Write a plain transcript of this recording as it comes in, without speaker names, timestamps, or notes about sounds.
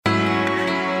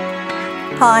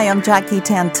Hi, I'm Jackie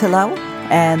Tantillo,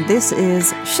 and this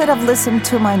is Should Have Listened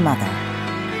to My Mother.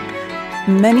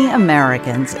 Many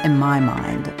Americans, in my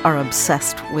mind, are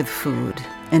obsessed with food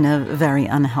in a very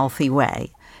unhealthy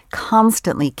way,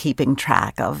 constantly keeping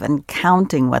track of and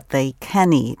counting what they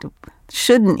can eat,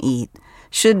 shouldn't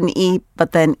eat,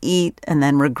 but then eat and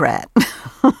then regret.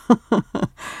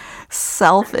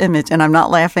 Self-image, and I'm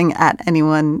not laughing at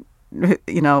anyone,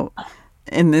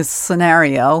 in this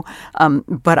scenario,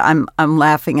 but I'm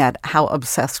laughing at how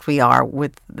obsessed we are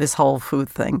with this whole food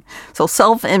thing. So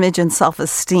self-image and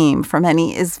self-esteem for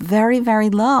many is very, very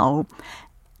low,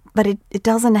 but it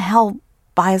doesn't help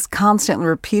by us constantly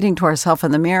repeating to ourselves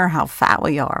in the mirror how fat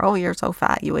we are. Oh, you're so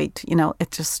fat, you ate,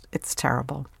 it's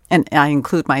terrible. And I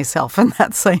include myself in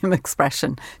that same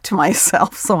expression to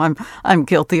myself, so I'm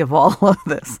guilty of all of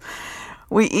this.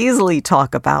 We easily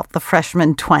talk about the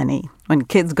freshman 20 when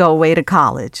kids go away to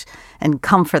college and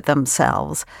comfort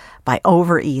themselves by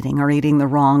overeating or eating the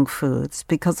wrong foods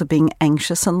because of being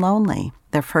anxious and lonely,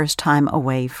 their first time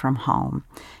away from home.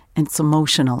 And it's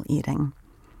emotional eating.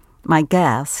 My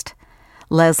guest,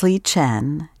 Leslie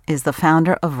Chen, is the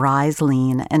founder of Rise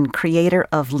Lean and creator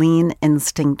of Lean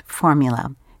Instinct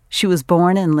Formula. She was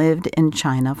born and lived in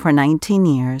China for 19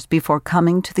 years before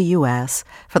coming to the U.S.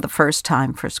 for the first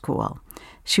time for school.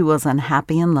 She was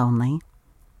unhappy and lonely.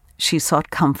 She sought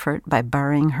comfort by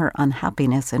burying her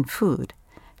unhappiness in food.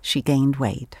 She gained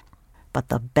weight. But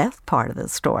the best part of the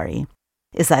story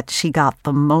is that she got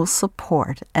the most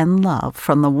support and love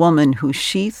from the woman who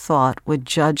she thought would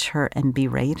judge her and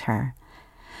berate her.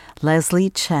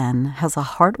 Leslie Chen has a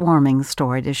heartwarming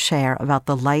story to share about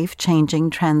the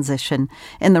life-changing transition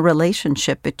in the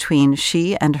relationship between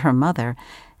she and her mother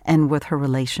and with her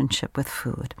relationship with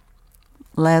food.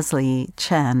 Leslie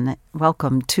Chen,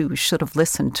 welcome to Should Have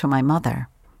Listened to My Mother.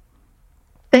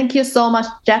 Thank you so much,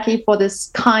 Jackie, for this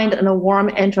kind and a warm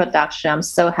introduction. I'm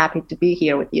so happy to be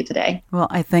here with you today. Well,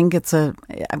 I think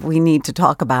we need to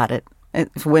talk about it.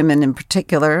 Women in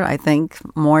particular, I think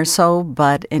more so,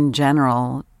 but in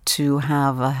general, to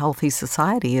have a healthy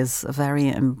society is a very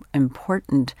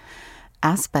important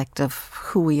aspect of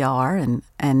who we are and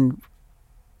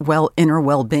inner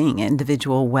well-being,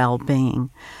 individual well-being.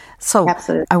 So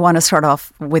Absolutely. I want to start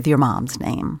off with your mom's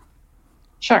name.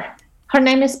 Sure. Her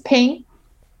name is Ping.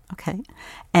 Okay.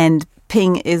 And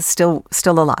Ping is still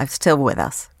alive, still with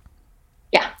us.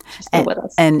 Yeah, she's still with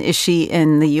us. And is she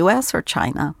in the U.S. or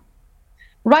China?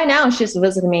 Right now, she's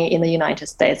visiting me in the United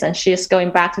States, and she's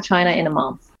going back to China in a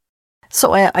month.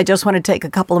 So I just want to take a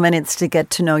couple of minutes to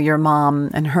get to know your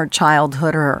mom and her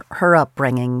childhood or her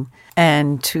upbringing,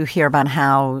 and to hear about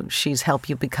how she's helped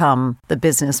you become the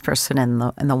business person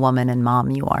and the woman and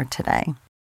mom you are today.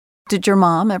 Did your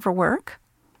mom ever work?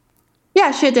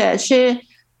 Yeah, she did.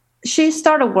 She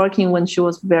started working when she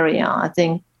was very young, I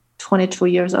think 22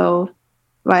 years old,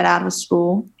 right out of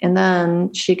school. And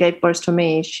then she gave birth to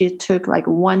me. She took like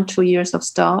 1-2 years of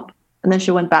stop, and then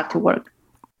she went back to work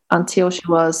until she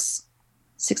was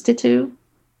 62,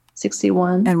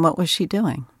 61. And what was she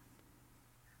doing?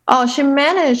 Oh, she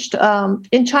managed,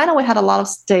 in China, we had a lot of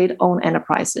state-owned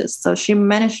enterprises. So she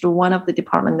managed one of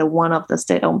the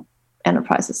state-owned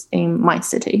enterprises in my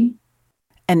city.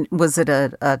 And was it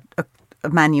a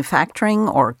manufacturing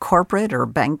or corporate or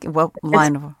bank? What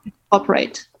line of?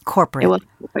 Corporate. Corporate. It was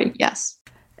corporate, yes.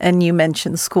 And you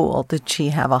mentioned school. Did she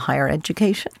have a higher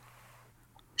education?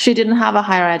 She didn't have a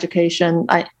higher education.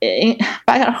 Back in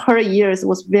her years, it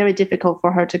was very difficult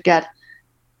for her to get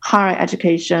higher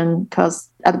education because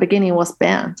at the beginning it was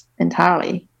banned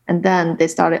entirely, and then they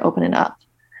started opening up.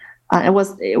 It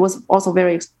was also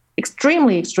very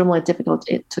extremely difficult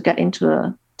to get into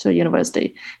a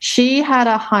university. She had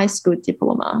a high school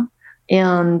diploma,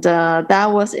 and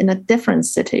that was in a different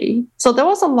city. So there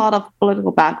was a lot of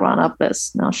political background of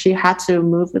this. Now she had to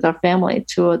move with her family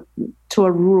to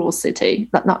a rural city,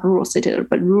 not rural city,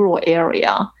 but rural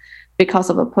area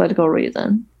because of a political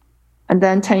reason. And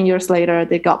then 10 years later,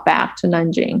 they got back to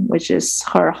Nanjing, which is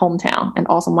her hometown and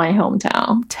also my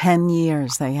hometown. 10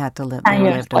 years they had to live. 10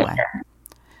 years later. Away.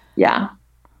 Yeah,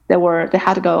 they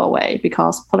had to go away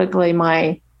because politically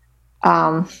you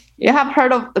have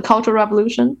heard of the Cultural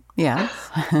Revolution? Yeah.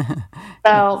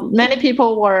 So many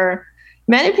people were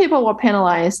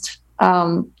penalized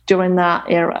during that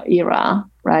era,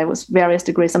 right? With various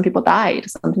degrees. Some people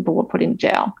died. Some people were put in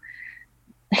jail.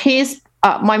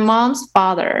 My mom's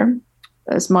father,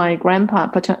 as my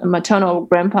maternal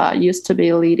grandpa, used to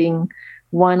be leading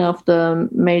one of the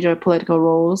major political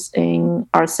roles in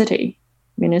our city,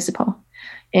 municipal.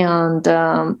 And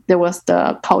there was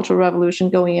the Cultural Revolution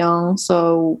going on.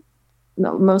 So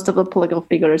most of the political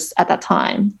figures at that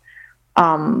time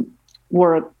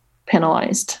were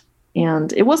penalized,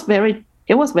 and it was very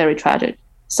tragic.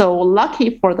 So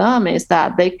lucky for them is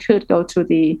that they could go to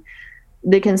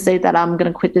they can say that I'm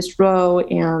going to quit this role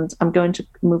and I'm going to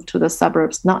move to the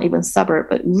suburbs, not even suburb,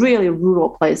 but really rural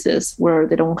places where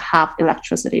they don't have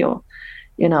electricity or,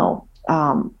 they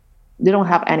don't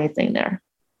have anything there.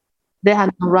 They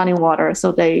had no running water.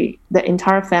 So the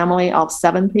entire family of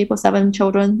 7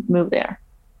 children moved there.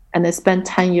 And they spent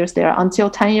 10 years there until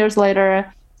 10 years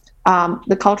later,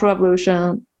 the Cultural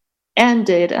Revolution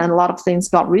ended and a lot of things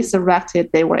got resurrected.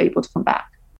 They were able to come back.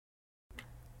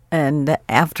 And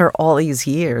after all these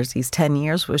years, these 10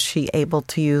 years, was she able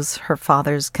to use her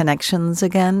father's connections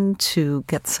again to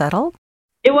get settled?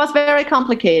 It was very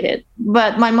complicated.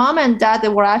 But my mom and dad, they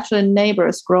were actually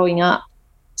neighbors growing up.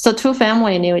 So 2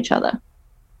 families knew each other.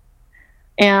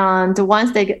 And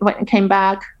once they came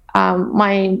back,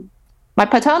 my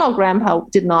paternal grandpa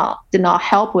did not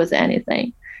help with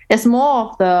anything. It's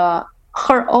more of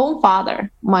her own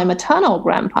father, my maternal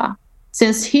grandpa,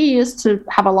 since he used to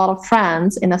have a lot of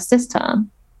friends in the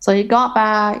system. So he got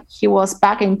back. He was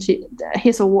back into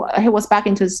his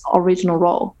original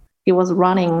role. He was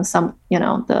running some,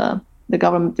 the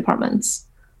government departments,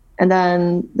 and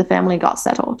then the family got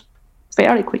settled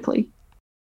fairly quickly.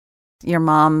 Your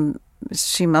mom,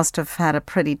 she must have had a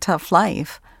pretty tough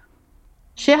life.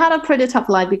 She had a pretty tough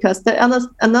life because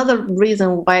another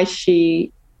reason why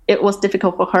it was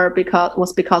difficult for her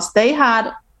because they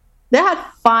had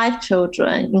 5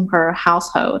 children in her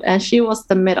household, and she was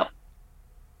the middle.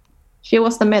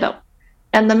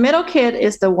 And the middle kid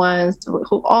is the one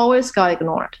who always got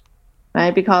ignored,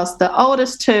 right? Because the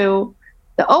oldest kid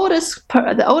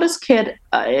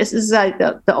is like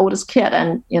the oldest kid,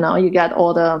 and you get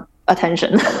all the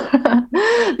attention.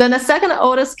 Then the second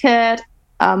oldest kid,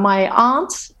 my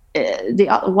aunt,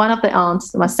 one of the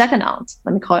aunts, my second aunt,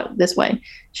 let me call it this way,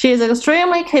 she is an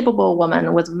extremely capable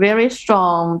woman with very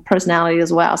strong personality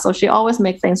as well. So she always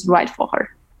makes things right for her,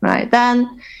 right?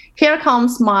 Then here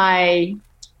comes my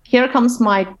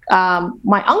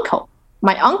uncle.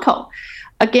 My uncle,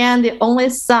 again, the only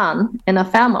son in the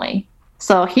family.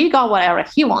 So he got whatever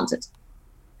he wanted.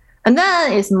 And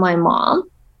then it's my mom,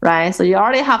 right? So you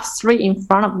already have 3 in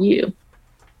front of you,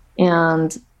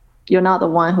 and you're not the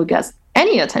one who gets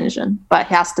any attention, but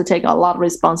has to take a lot of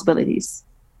responsibilities.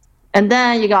 And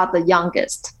then you got the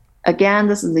youngest. Again,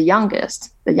 this is the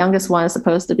youngest. The youngest one is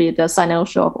supposed to be the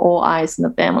cynosure of all eyes in the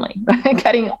family, right?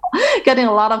 Getting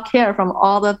a lot of care from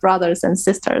all the brothers and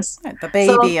sisters. Right, the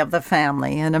baby of the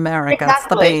family in America. Exactly. It's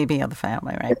the baby of the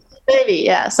family, right? It's the baby,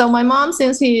 yeah. So my mom,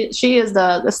 since she is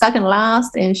the second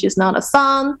last and she's not a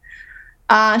son,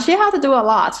 she had to do a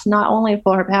lot, not only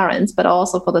for her parents, but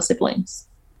also for the siblings.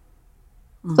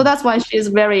 So that's why she's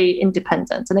very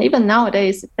independent. And even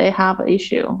nowadays, if they have an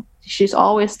issue, she's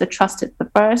always the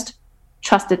first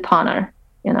trusted partner.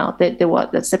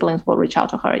 The siblings will reach out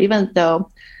to her, even though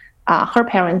her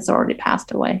parents already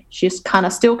passed away. She's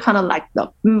still like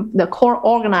the core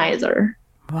organizer.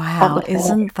 Wow,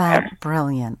 isn't that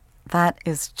brilliant? That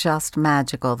is just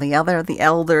magical. The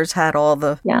elders had all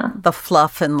the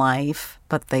fluff in life,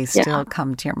 but they still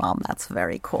come to your mom. That's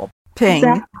very cool. Ping,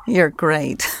 exactly. You're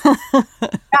great.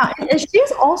 Yeah, and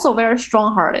she's also very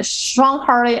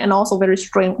strong-hearted and also very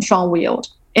strong-willed.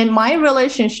 In my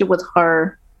relationship with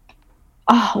her,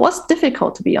 was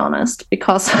difficult, to be honest,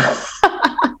 because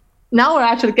now we're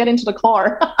actually getting to the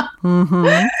core.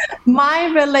 Mm-hmm. My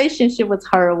relationship with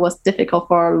her was difficult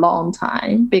for a long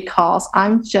time because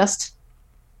I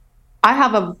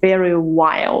have a very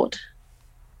wild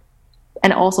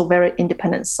and also very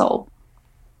independent soul.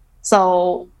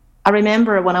 So I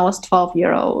remember when I was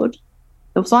 12-year-old,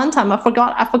 there was one time I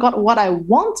forgot what I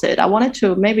wanted. I wanted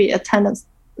to maybe attend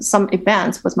some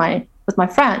events with my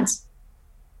friends.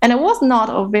 And it was not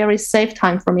a very safe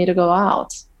time for me to go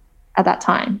out at that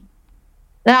time.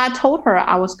 Then I told her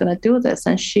I was going to do this,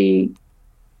 and she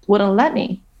wouldn't let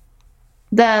me.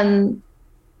 Then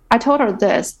I told her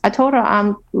this. I told her,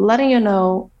 I'm letting you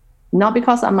know, not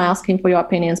because I'm asking for your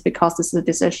opinions, because this is a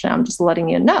decision. I'm just letting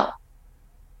you know.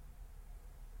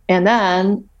 And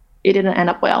then it didn't end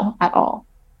up well at all.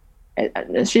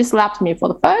 She slapped me for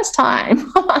the first time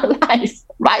in my life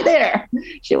right there.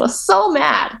 She was so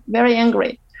mad, very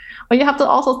angry. But you have to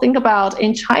also think about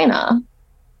in China,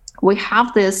 we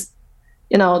have this,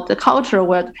 the culture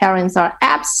where the parents are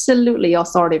absolutely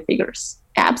authority figures.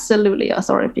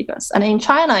 And in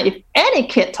China, if any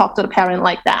kid talk to the parent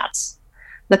like that,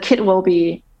 the kid will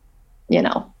be,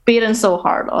 beaten so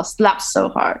hard or slapped so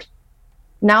hard.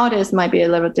 Nowadays might be a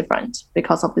little different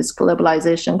because of this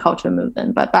globalization culture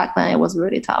movement, but back then it was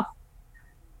really tough.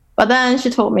 But then she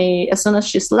told me as soon as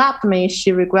she slapped me,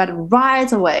 she regretted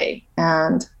right away.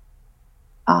 And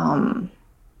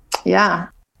yeah.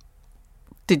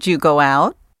 Did you go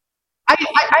out? I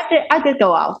did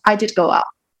go out. I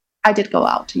did go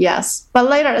out, yes. But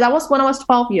later, that was when I was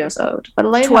 12 years old. But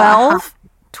later, 12?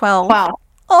 12? 12.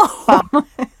 Oh. 12.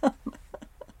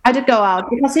 I did go out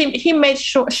because she made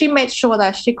sure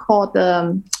that she called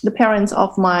the parents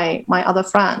of my other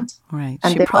friend. Right.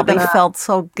 And she they probably felt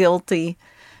so guilty.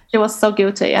 She was so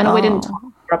guilty. And we didn't talk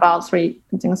for about 3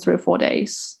 or 4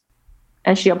 days.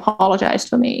 And she apologized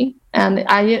to me. And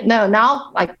I know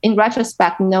now, like in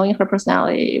retrospect, knowing her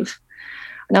personality,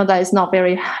 I know that it's not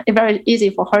very easy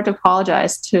for her to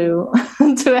apologize to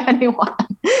anyone,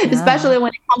 especially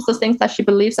when it comes to things that she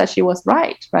believes that she was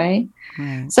right.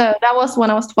 So that was when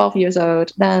I was 12 years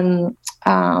old. Then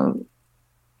 4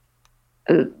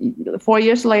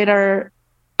 years later,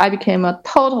 I became a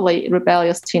totally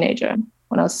rebellious teenager.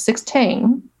 When I was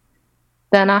 16,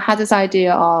 then I had this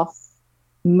idea of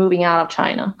moving out of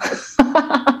China.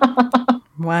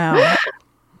 Wow.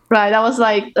 Right. That was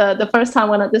like the first time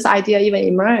when this idea even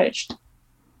emerged.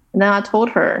 And then I told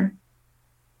her.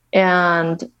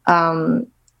 And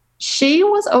she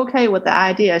was okay with the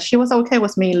idea. She was okay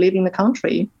with me leaving the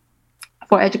country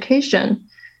for education.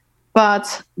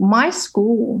 But my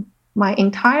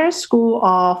entire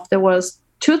school there was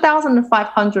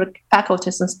 2,500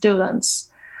 faculties and students.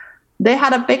 They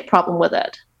had a big problem with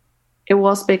it. It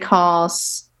was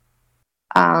because,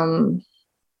 in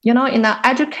the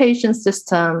education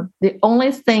system, the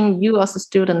only thing you as a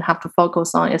student have to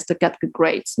focus on is to get good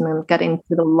grades and then get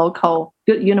into the local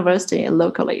good university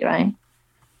locally, right?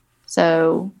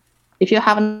 So if you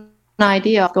have an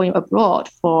idea of going abroad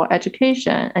for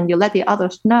education and you let the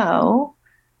others know,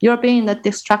 you're being the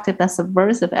destructive and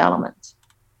subversive element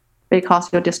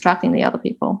because you're distracting the other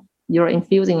people. You're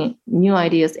infusing new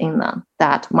ideas in them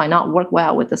that might not work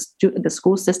well with the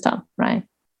school system, right?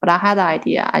 But I had the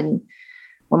idea.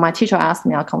 When my teacher asked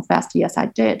me, I confessed, yes, I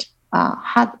did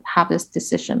have this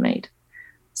decision made.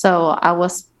 So I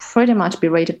was pretty much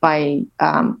berated by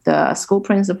the school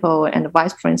principal and the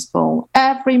vice principal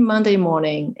every Monday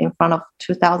morning in front of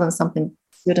 2,000-something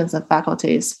students and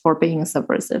faculties for being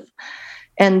subversive.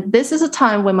 And this is a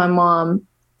time when my mom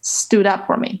stood up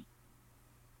for me.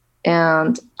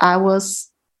 And I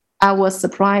was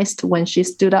surprised when she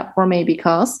stood up for me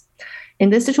because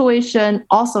in this situation,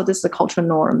 also this is a cultural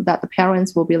norm that the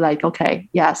parents will be like, okay,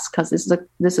 yes, because this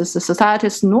is the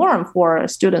society's norm for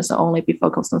students to only be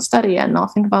focused on study and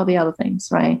not think about the other things,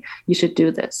 right? You should do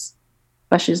this.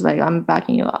 But she's like, I'm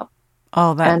backing you up.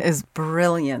 Oh, that is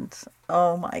brilliant.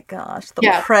 Oh my gosh.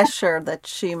 The pressure that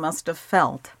she must have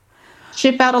felt.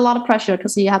 She felt a lot of pressure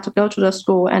because she had to go to the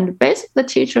school, and basically the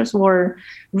teachers were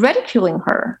ridiculing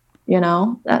her,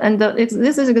 and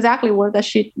this is exactly what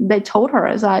they told her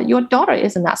is that your daughter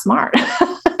isn't that smart.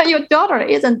 Your daughter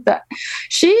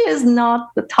she is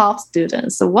not the top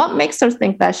student. So what makes her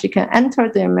think that she can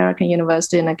enter the American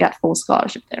university and get full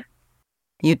scholarship there?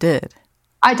 You did.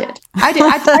 I did.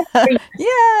 I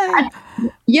Yeah.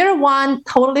 Year 1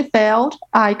 totally failed.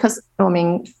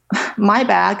 My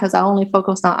bad, because I only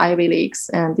focused on Ivy Leagues,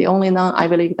 and the only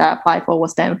non-Ivy League that I applied for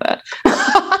was Stanford.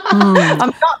 I'm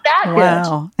not that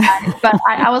good, but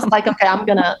I was like, okay, I'm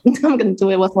gonna do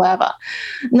it with whatever.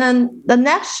 And then the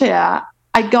next year,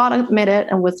 I got admitted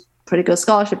and with pretty good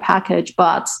scholarship package,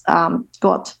 but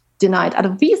got denied at a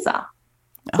visa.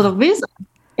 So the visa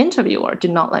interviewer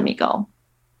did not let me go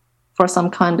for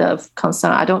some kind of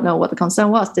concern. I don't know what the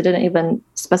concern was. They didn't even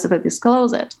specifically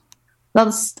disclose it.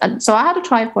 So I had to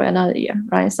try for another year,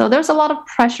 right? So there's a lot of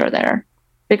pressure there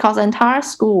because the entire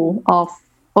school of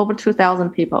over 2,000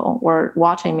 people were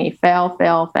watching me fail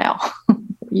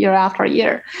year after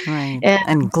year. Right.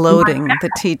 And gloating. The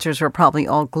teachers were probably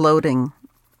all gloating.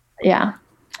 Yeah.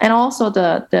 And also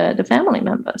the family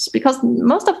members, because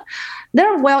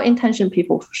they're well-intentioned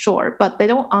people for sure, but they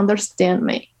don't understand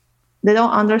me. They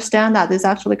don't understand that this is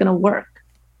actually going to work.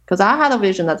 Because I had a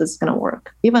vision that this is going to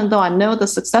work, even though I know the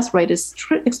success rate is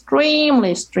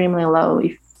extremely, extremely low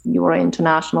if you are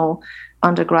international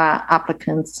undergrad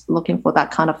applicants looking for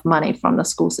that kind of money from the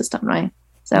school system, right?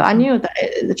 So I knew that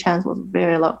the chance was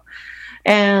very low.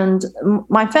 And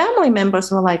my family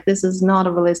members were like, this is not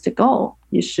a realistic goal.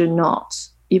 You should not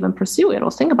even pursue it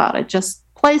or think about it. Just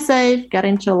play safe, get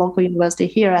into a local university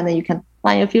here, and then you can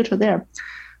plan your future there.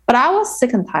 But I was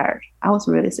sick and tired. I was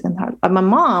really sick and tired. But my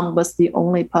mom was the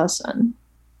only person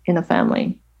in the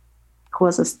family who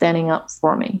was standing up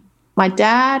for me. My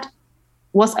dad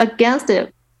was against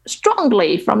it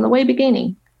strongly from the way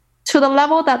beginning, to the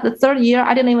level that the third year,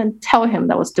 I didn't even tell him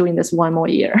that I was doing this one more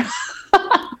year.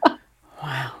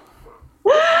 Wow.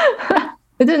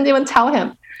 I didn't even tell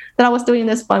him that I was doing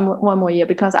this for one more year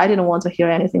because I didn't want to hear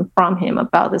anything from him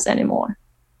about this anymore.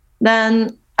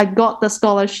 Then I got the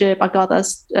scholarship. I got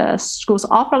the school's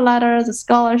offer letter, the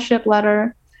scholarship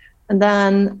letter. And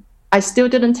then I still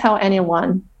didn't tell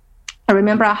anyone. I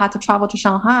remember I had to travel to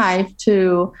Shanghai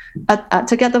to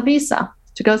get the visa,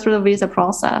 to go through the visa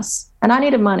process. And I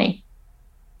needed money.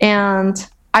 And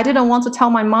I didn't want to tell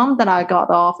my mom that I got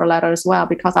the offer letter as well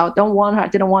because I didn't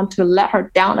want to let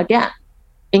her down again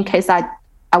in case I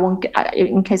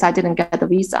didn't get the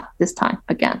visa this time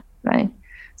again, right?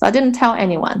 So I didn't tell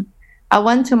anyone. I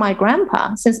went to my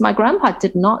grandpa, since my grandpa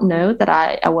did not know that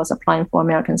I was applying for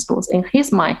American schools. In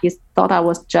his mind, he thought I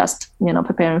was just,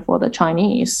 preparing for the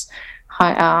Chinese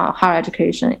higher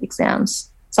education exams.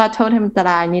 So I told him that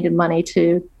I needed money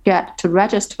to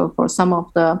register for some of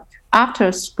the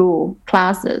after-school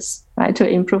classes, right, to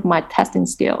improve my testing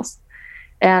skills.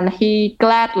 And he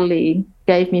gladly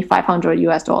gave me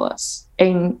 $500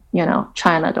 in,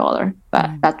 China dollar, but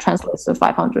that translates to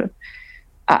 500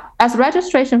 as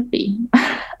registration fee.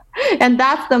 And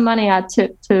that's the money I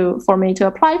took for me to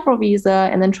apply for visa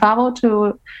and then travel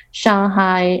to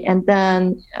Shanghai and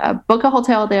then book a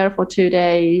hotel there for 2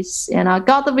 days. And I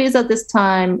got the visa this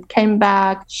time, came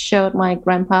back, showed my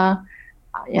grandpa,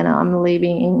 I'm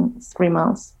leaving in 3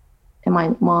 months. And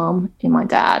my mom and my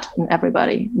dad and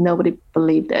everybody, nobody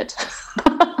believed it.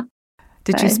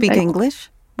 Did you speak English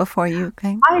before you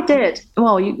came? I did.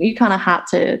 Well, you kind of had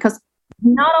to, because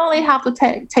not only have to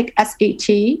take SAT.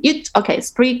 It's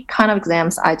 3 kind of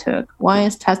exams I took. One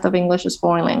is test of English as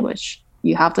foreign language.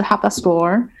 You have to have that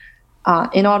score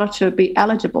in order to be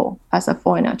eligible as a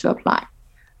foreigner to apply.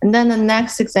 And then the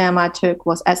next exam I took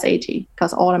was SAT,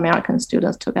 because all American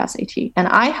students took SAT. And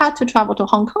I had to travel to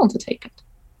Hong Kong to take it.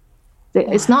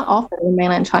 It's not offered in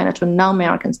mainland China to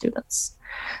non-American students.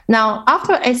 Now,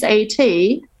 after SAT,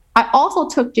 I also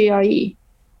took GRE.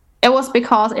 It was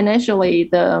because initially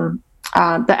the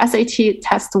SAT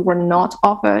tests were not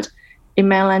offered in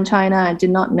mainland China. I did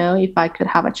not know if I could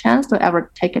have a chance to ever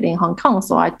take it in Hong Kong.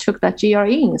 So I took that GRE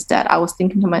instead. I was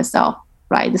thinking to myself,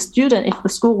 right, the student, if the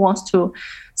school wants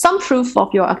some proof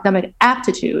of your academic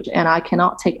aptitude and I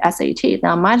cannot take SAT, then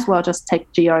I might as well just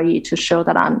take GRE to show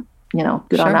that I'm,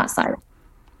 good on that side.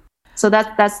 So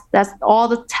that's all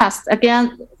the tests.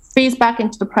 Again, feeds back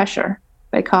into the pressure,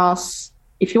 because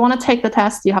if you want to take the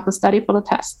test, you have to study for the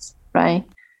tests, right?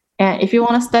 And if you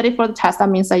want to study for the test, that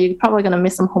means that you're probably going to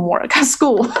miss some homework at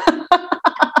school.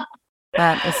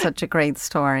 That is such a great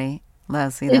story,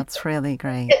 Leslie. That's really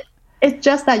great. It's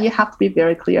just that you have to be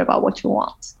very clear about what you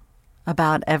want.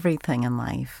 About everything in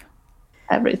life.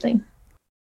 Everything.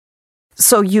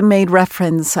 So you made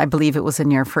reference, I believe it was in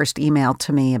your first email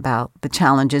to me, about the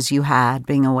challenges you had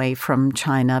being away from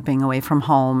China, being away from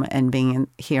home, and being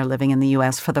here living in the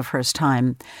U.S. for the first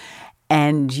time.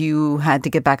 And you had to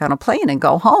get back on a plane and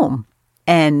go home.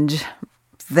 And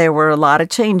there were a lot of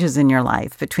changes in your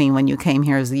life between when you came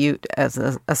here as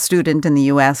a student in the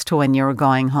U.S. to when you were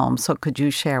going home. So could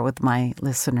you share with my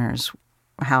listeners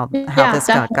how this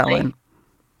got going?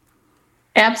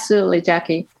 Absolutely,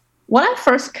 Jackie. When I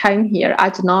first came here, I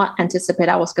did not anticipate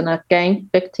I was going to gain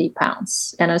 50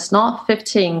 pounds. And it's not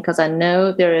 15, because I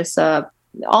know there is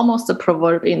almost a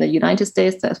proverb in the United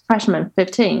States that freshman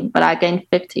 15, but I gained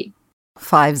 50.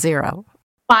 50.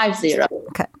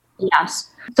 Okay. Yes.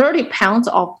 30 pounds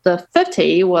of the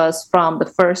 50 was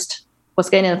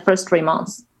gained in the first 3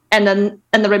 months. And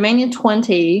the remaining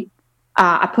 20,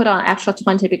 I put on extra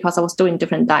 20 because I was doing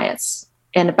different diets,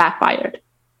 and it backfired.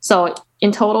 So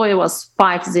in total, it was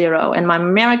 50. And my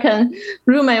American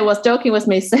roommate was joking with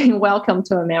me saying, "Welcome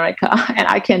to America." And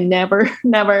I can never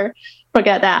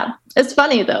forget that. It's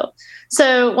funny though.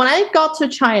 So when I got to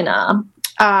China,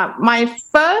 my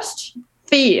first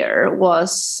fear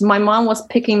was my mom was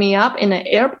picking me up in an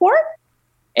airport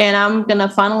and I'm going to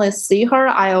finally see her.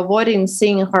 I avoided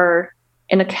seeing her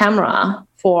in a camera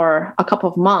for a couple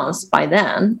of months by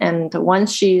then. And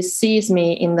once she sees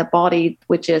me in the body,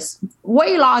 which is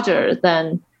way larger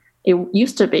than it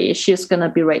used to be, she's going to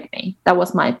berate me. That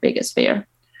was my biggest fear.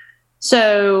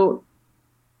 So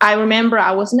I remember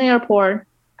I was in the airport.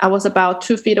 I was about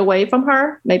 2 feet away from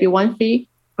her, maybe 1 feet,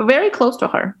 but very close to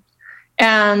her.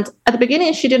 And at the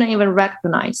beginning, she didn't even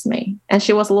recognize me. And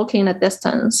she was looking at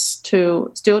distance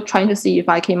still trying to see if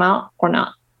I came out or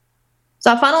not.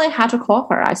 So I finally had to call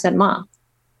her. I said, "Mom,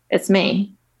 it's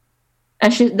me."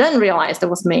 And she then realized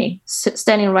it was me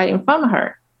standing right in front of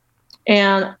her.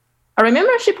 And I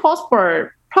remember she paused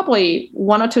for probably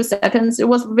 1 or 2 seconds. It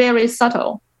was very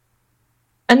subtle.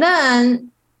 And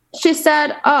then she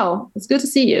said, "Oh, it's good to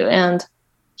see you." And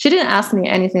she didn't ask me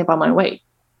anything about my weight.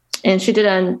 And she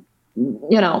didn't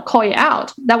call you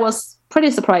out. That was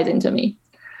pretty surprising to me.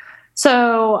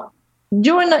 So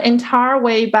during the entire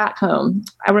way back home,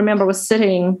 I remember I was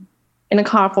sitting in the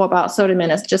car for about 30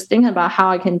 minutes, just thinking about how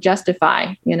I can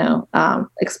justify,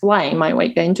 explain my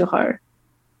weight gain to her.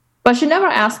 But she never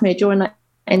asked me during the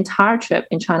entire trip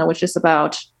in China, which is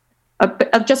about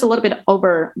just a little bit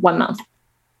over 1 month.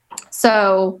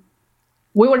 So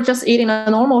we were just eating a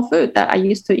normal food that I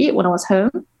used to eat when I was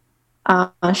home.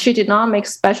 She did not make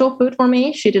special food for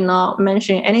me. She did not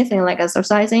mention anything like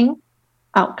exercising,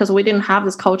 because we didn't have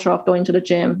this culture of going to the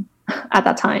gym at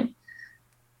that time.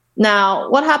 Now,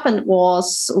 what happened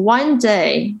was one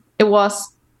day, it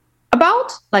was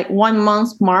about like 1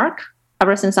 month mark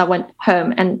ever since I went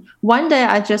home. And one day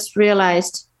I just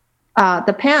realized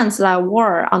the pants that I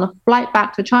wore on the flight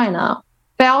back to China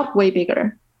felt way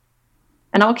bigger.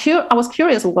 And I was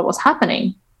curious what was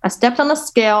happening. I stepped on the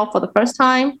scale for the first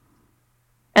time,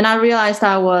 and I realized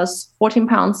I was 14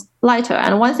 pounds lighter.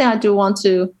 And one thing I do want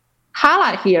to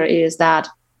highlight here is that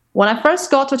when I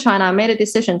first got to China, I made a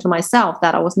decision to myself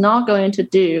that I was not going to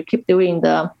keep doing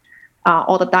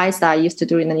all the diets that I used to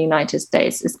do in the United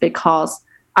States. It's because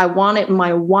I wanted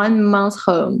my 1 month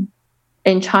home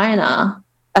in China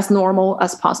as normal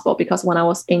as possible. Because when I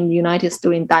was in the United States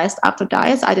doing diets after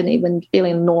diets, I didn't even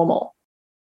feel normal.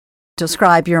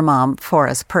 Describe your mom for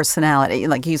us, personality.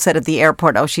 Like you said at the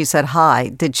airport, she said hi.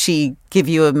 Did she give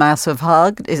you a massive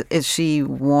hug? Is she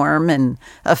warm and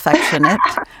affectionate?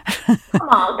 Come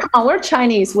on. We're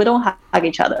Chinese. We don't hug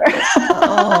each other.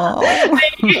 Oh.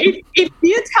 if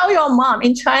you tell your mom,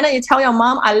 in China, you tell your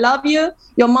mom, I love you,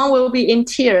 your mom will be in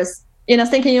tears,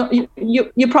 thinking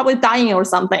you're probably dying or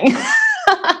something.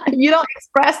 You don't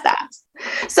express that.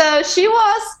 So she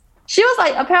was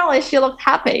like, apparently she looked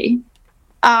happy.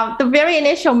 The very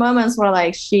initial moments were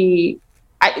like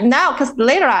because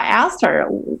later I asked her,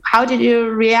 how did you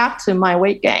react to my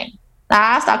weight gain? I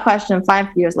asked that question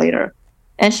 5 years later.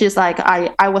 And she's like,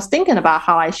 I was thinking about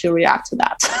how I should react to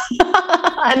that.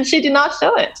 And she did not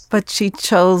show it. But she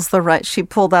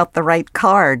pulled out the right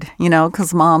card,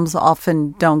 because moms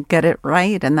often don't get it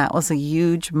right. And that was a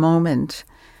huge moment.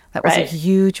 That was a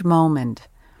huge moment.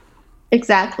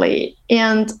 Exactly.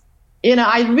 And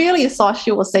I really thought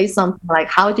she would say something like,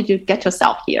 how did you get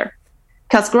yourself here?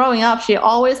 Because growing up, she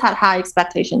always had high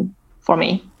expectation for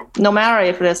me, no matter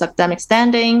if it is academic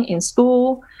standing in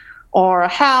school or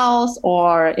health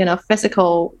or,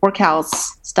 physical workouts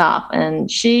stuff. And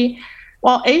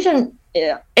Asian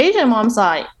moms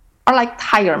are like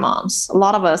tiger moms. A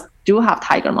lot of us do have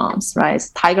tiger moms, right?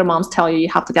 Tiger moms tell you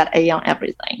have to get A on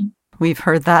everything. We've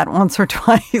heard that once or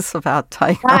twice about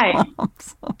tiger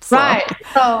moms. Right.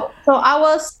 So I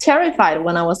was terrified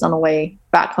when I was on the way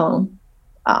back home,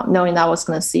 knowing that I was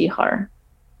going to see her.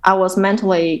 I was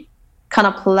mentally kind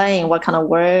of playing what kind of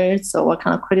words or what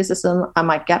kind of criticism I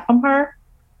might get from her.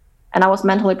 And I was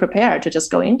mentally prepared to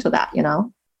just go into that,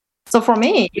 So for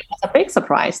me, it was a big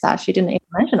surprise that she didn't even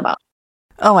mention about it.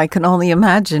 Oh, I can only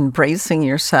imagine bracing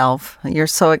yourself. You're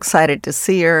so excited to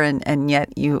see her, and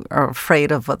yet you are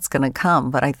afraid of what's going to come.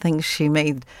 But I think she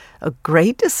made a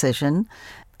great decision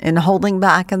in holding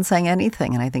back and saying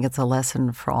anything. And I think it's a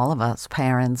lesson for all of us,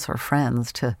 parents or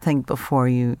friends, to think before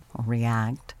you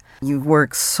react. You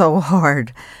work so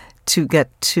hard to get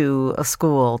to a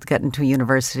school, to get into a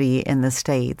university in the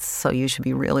States. So you should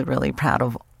be really, really proud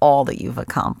of all that you've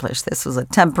accomplished. This was a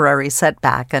temporary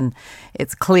setback, and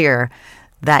it's clear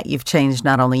that you've changed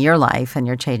not only your life, and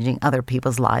you're changing other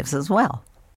people's lives as well.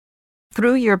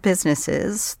 Through your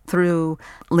businesses, through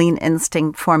Lean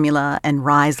Instinct Formula and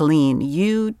Rise Lean,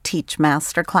 you teach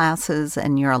master classes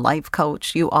and you're a life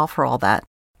coach. You offer all that.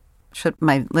 Should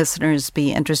my listeners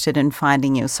be interested in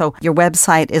finding you? So your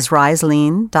website is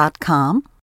riselean.com,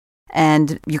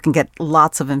 and you can get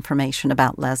lots of information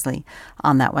about Leslie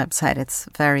on that website. It's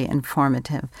very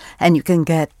informative. And you can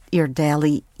get your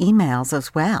daily emails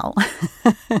as well.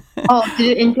 Oh, did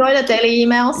you enjoy the daily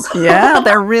emails? Yeah,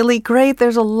 they're really great.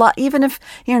 There's a lot, even if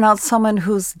you're not someone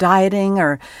who's dieting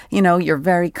or, you're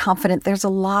very confident, there's a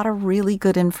lot of really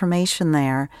good information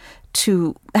there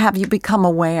to have you become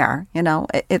aware.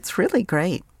 It's really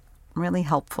great, really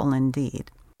helpful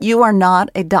indeed. You are not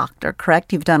a doctor,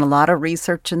 correct? You've done a lot of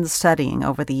research and studying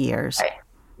over the years. Right.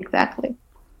 Exactly.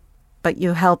 But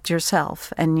you helped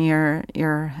yourself, and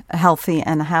you're healthy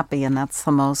and happy, and that's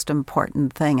the most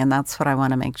important thing. And that's what I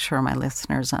want to make sure my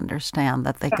listeners understand,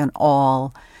 that they can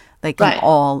all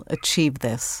achieve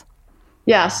this.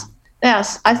 Yes.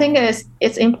 I think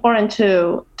it's important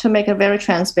to make it very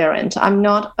transparent. I'm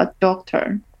not a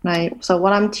doctor, right? So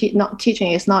what I'm not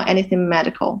teaching is not anything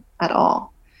medical at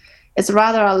all. It's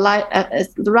rather a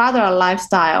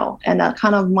lifestyle and a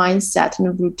kind of mindset and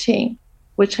a routine,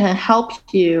 which can help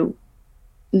you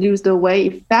lose the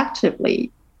weight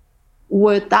effectively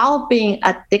without being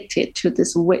addicted to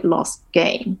this weight loss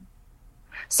game.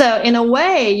 So in a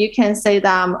way, you can say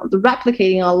that I'm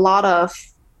replicating a lot of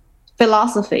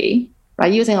philosophy,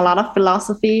 right? Using a lot of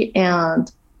philosophy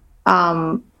and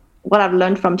what I've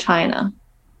learned from China,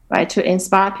 right? To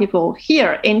inspire people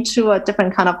here into a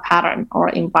different kind of pattern or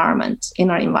environment,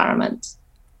 inner environment,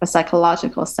 a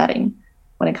psychological setting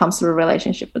when it comes to a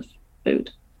relationship with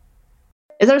food.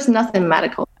 There's nothing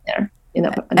medical there.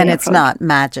 And it's not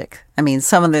magic. I mean,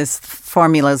 some of these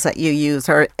formulas that you use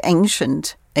are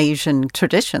ancient Asian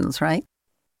traditions, right?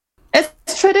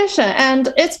 It's tradition,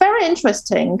 and it's very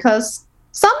interesting because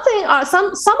some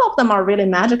of them are really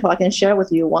magical. I can share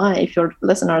with you why if your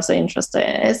listeners are interested.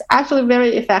 It's actually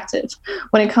very effective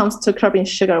when it comes to curbing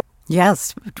sugar.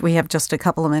 Yes, we have just a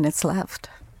couple of minutes left.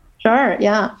 Sure,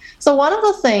 yeah. So one of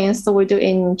the things that we do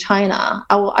in China,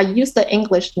 I use the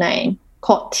English name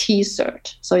called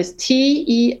T-SERT. So it's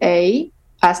TEA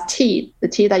as tea, the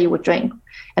tea that you would drink,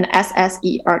 and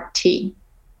SSERT.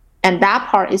 And that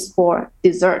part is for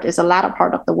dessert. It's the latter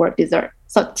part of the word dessert.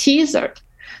 So T-SERT.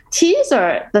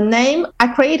 T-SERT, the name, I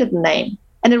created the name,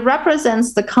 and it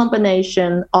represents the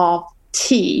combination of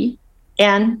tea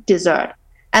and dessert.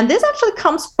 And this actually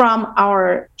comes from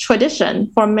our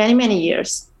tradition for many, many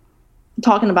years,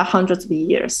 talking about hundreds of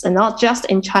years, and not just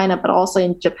in China, but also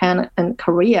in Japan and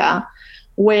Korea,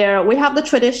 where we have the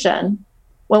tradition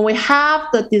when we have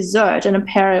the dessert and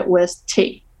pair it with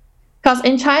tea. Because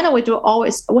in China, we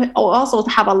also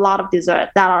have a lot of dessert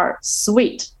that are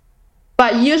sweet.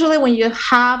 But usually when you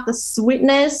have the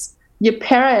sweetness, you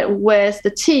pair it with the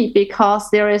tea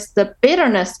because there is the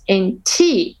bitterness in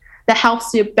tea that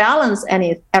helps you balance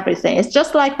everything. It's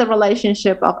just like the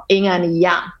relationship of yin and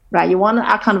yang, right? You want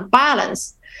a kind of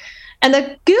balance. And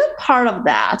the good part of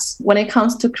that when it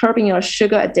comes to curbing your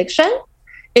sugar addiction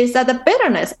is that the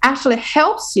bitterness actually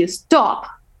helps you stop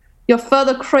your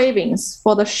further cravings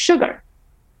for the sugar.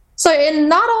 So it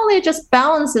not only just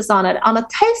balances on it on a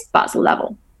taste buds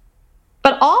level,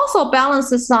 but also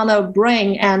balances on the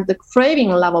brain and the craving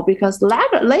level, because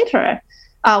later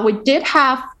we did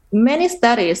have many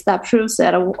studies that proves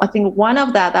that. I think one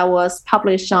of that was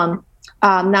published on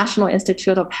National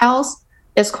Institute of Health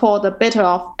is called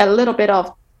a little bit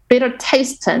of bitter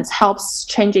taste helps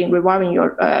rewarding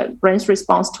your brain's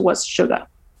response towards sugar,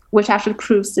 which actually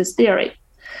proves this theory.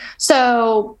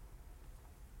 So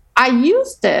I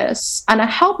use this and I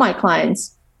help my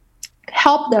clients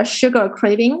help their sugar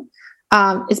craving,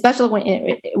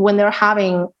 especially when they're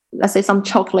having, let's say, some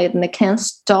chocolate and they can't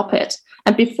stop it.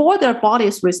 And before their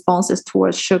body's responses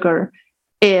towards sugar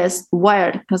is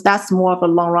wired, because that's more of a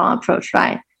long run approach,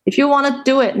 right? If you want to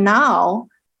do it now,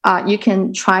 you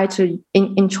can try to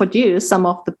introduce some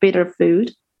of the bitter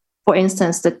food, for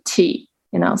instance, the tea,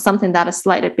 something that is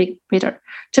slightly bitter,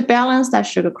 to balance that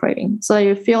sugar craving. So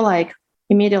you feel like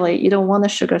immediately you don't want the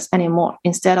sugars anymore,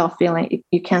 instead of feeling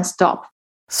you can't stop.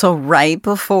 So right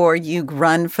before you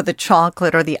run for the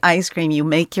chocolate or the ice cream, you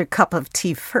make your cup of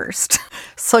tea first.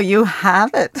 So you have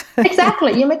it.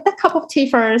 Exactly. You make the cup of tea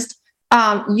first.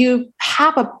 You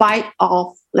have a bite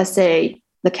of, let's say,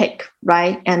 the cake,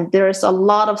 right? And there's a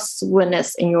lot of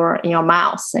sweetness in your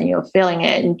mouth, and you're feeling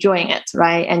it, enjoying it,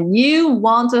 right? And you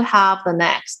want to have the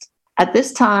next. At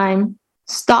this time,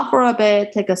 stop for a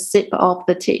bit, take a sip of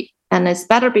the tea. And it's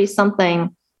better be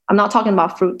something, I'm not talking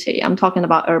about fruit tea, I'm talking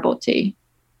about herbal tea,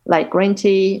 like green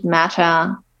tea,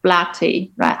 matcha, black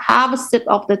tea, right? Have a sip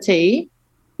of the tea,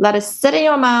 let it sit in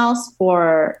your mouth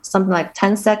for something like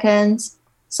 10 seconds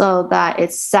so that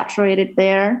it's saturated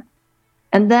there.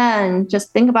 And then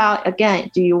just think about,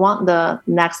 again, do you want the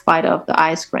next bite of the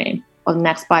ice cream or the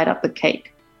next bite of the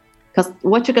cake? Because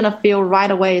what you're going to feel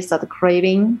right away is that the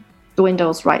craving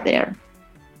dwindles right there.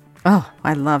 Oh,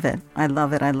 I love it. I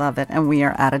love it. I love it. And we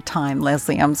are out of time,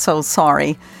 Leslie. I'm so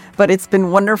sorry, but it's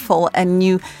been wonderful.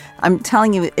 And I'm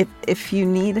telling you, if you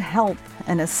need help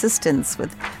and assistance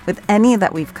with any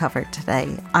that we've covered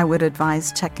today, I would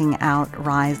advise checking out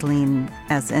Rise Lean,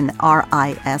 as in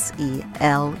RISELEAN,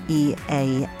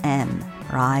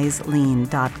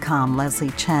 riselean.com.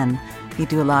 Leslie Chen, you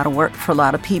do a lot of work for a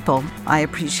lot of people. I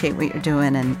appreciate what you're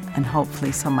doing, and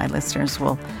hopefully some of my listeners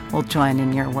will join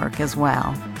in your work as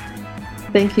well.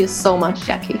 Thank you so much,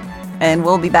 Jackie. And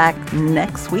we'll be back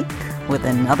next week with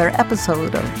another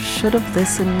episode of Should Have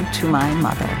Listened to My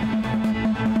Mother.